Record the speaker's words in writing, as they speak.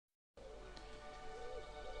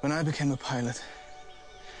When I became a pilot,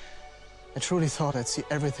 I truly thought I'd see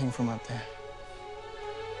everything from up there.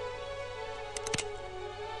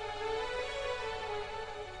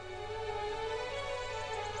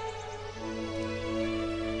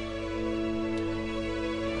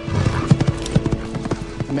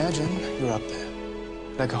 Imagine you're up there,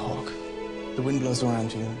 like a hawk. The wind blows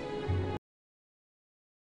around you.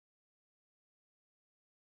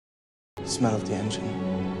 The smell of the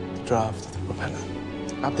engine, the draft of the propeller.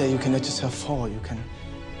 Up there you can let yourself fall, you can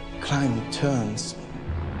climb turns,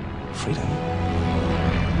 freedom.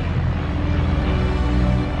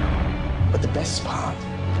 But the best part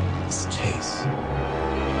is the chase,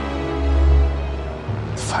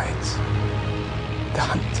 the fight, the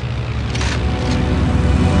hunt.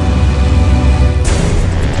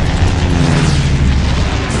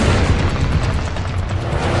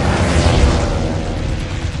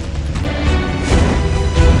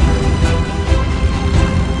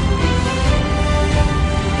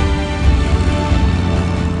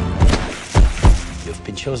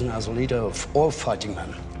 Chosen as a leader of all fighting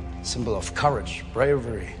men, symbol of courage,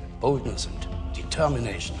 bravery, boldness, and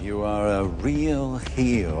determination. You are a real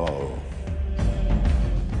hero.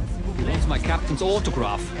 It's my captain's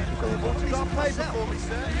autograph.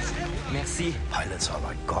 Merci. Pilots are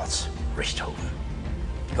like gods, Richthofen.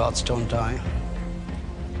 Gods don't die.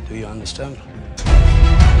 Do you understand?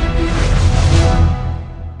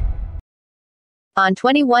 On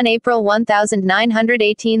 21 April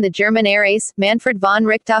 1918, the German air ace, Manfred von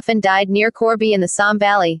Richthofen, died near Corby in the Somme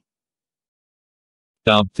Valley.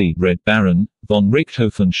 Dubbed the Red Baron, von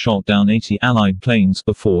Richthofen shot down 80 Allied planes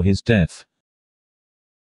before his death.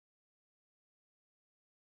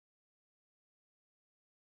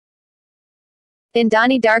 In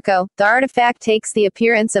Donnie Darko, the artifact takes the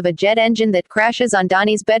appearance of a jet engine that crashes on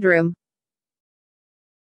Donnie's bedroom.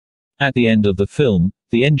 At the end of the film,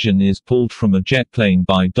 the engine is pulled from a jet plane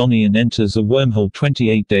by Donnie and enters a wormhole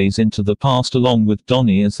 28 days into the past along with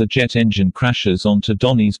Donnie as the jet engine crashes onto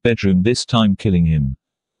Donnie's bedroom, this time killing him.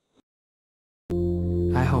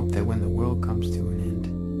 I hope that when the world comes to an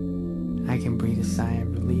end, I can breathe a sigh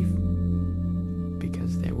of relief,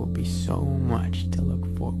 because there will be so much to look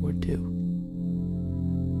forward to.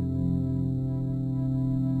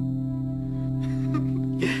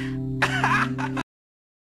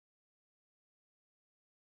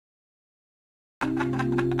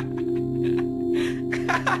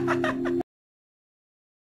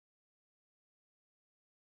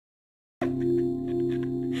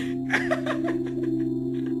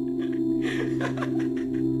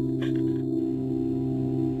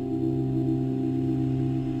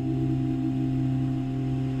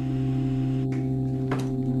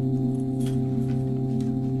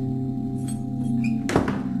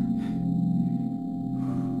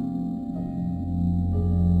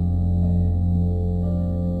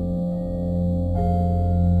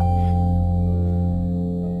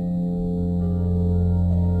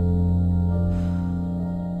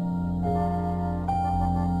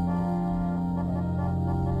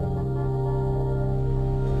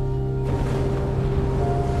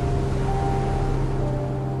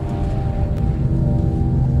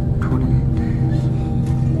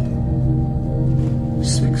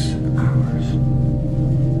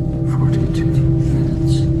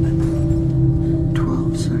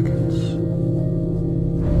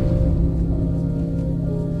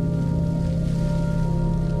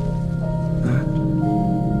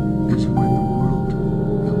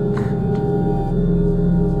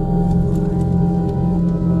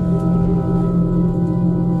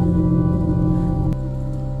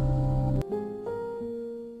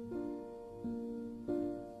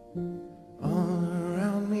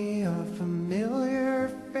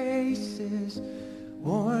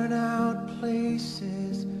 Worn out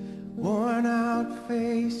places, worn out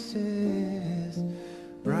faces,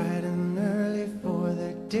 bright and early for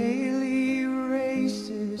their daily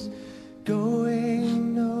races,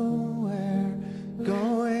 going nowhere,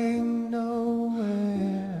 going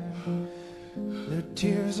nowhere. Their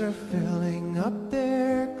tears are filling up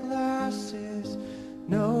their glasses,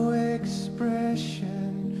 no expression,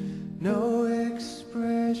 no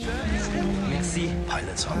expression. Merci.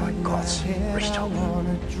 Pilots are like gods,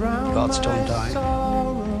 Richthofen. Gods don't die.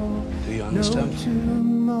 Do you understand? No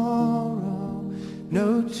tomorrow,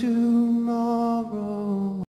 no tomorrow.